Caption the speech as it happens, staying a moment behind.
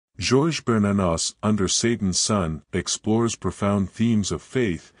Georges Bernanos, Under Satan's Sun, explores profound themes of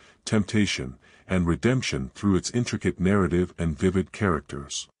faith, temptation, and redemption through its intricate narrative and vivid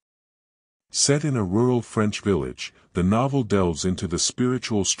characters. Set in a rural French village, the novel delves into the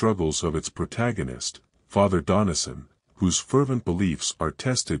spiritual struggles of its protagonist, Father Donissan, whose fervent beliefs are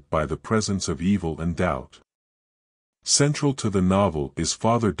tested by the presence of evil and doubt. Central to the novel is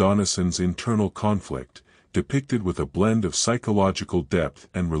Father Donissan's internal conflict, depicted with a blend of psychological depth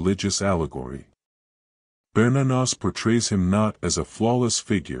and religious allegory. Bernanos portrays him not as a flawless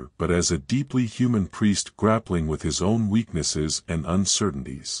figure but as a deeply human priest grappling with his own weaknesses and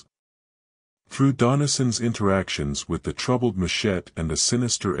uncertainties. Through Donissan's interactions with the troubled Mouchette and the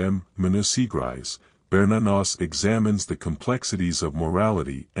sinister Menou-Segrais, Bernanos examines the complexities of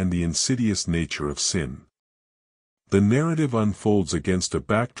morality and the insidious nature of sin. The narrative unfolds against a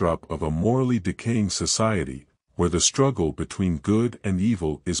backdrop of a morally decaying society, where the struggle between good and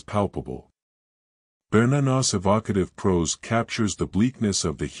evil is palpable. Bernanos' evocative prose captures the bleakness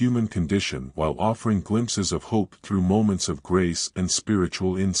of the human condition while offering glimpses of hope through moments of grace and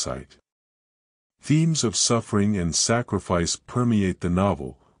spiritual insight. Themes of suffering and sacrifice permeate the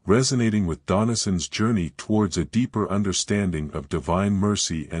novel, resonating with Donissan's journey towards a deeper understanding of divine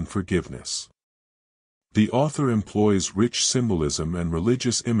mercy and forgiveness. The author employs rich symbolism and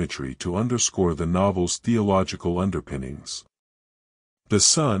religious imagery to underscore the novel's theological underpinnings. The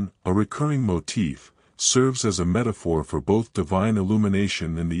sun, a recurring motif, serves as a metaphor for both divine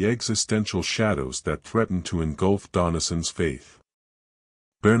illumination and the existential shadows that threaten to engulf Donissan's faith.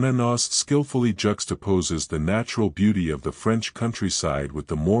 Bernanos skillfully juxtaposes the natural beauty of the French countryside with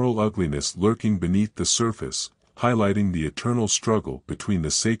the moral ugliness lurking beneath the surface, highlighting the eternal struggle between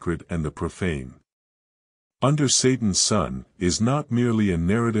the sacred and the profane. Under Satan's Sun is not merely a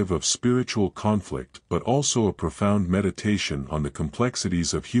narrative of spiritual conflict but also a profound meditation on the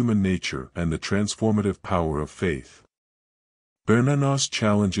complexities of human nature and the transformative power of faith. Bernanos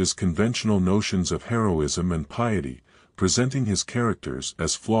challenges conventional notions of heroism and piety, presenting his characters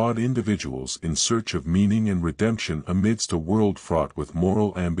as flawed individuals in search of meaning and redemption amidst a world fraught with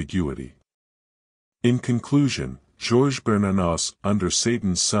moral ambiguity. In conclusion, Georges Bernanos' Under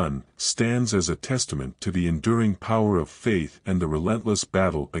Satan's Sun stands as a testament to the enduring power of faith and the relentless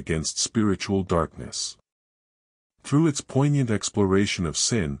battle against spiritual darkness. Through its poignant exploration of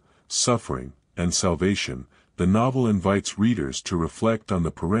sin, suffering, and salvation, the novel invites readers to reflect on the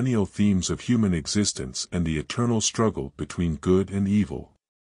perennial themes of human existence and the eternal struggle between good and evil.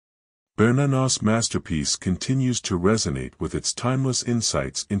 Bernanos' masterpiece continues to resonate with its timeless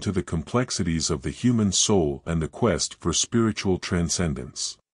insights into the complexities of the human soul and the quest for spiritual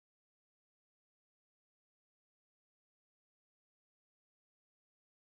transcendence.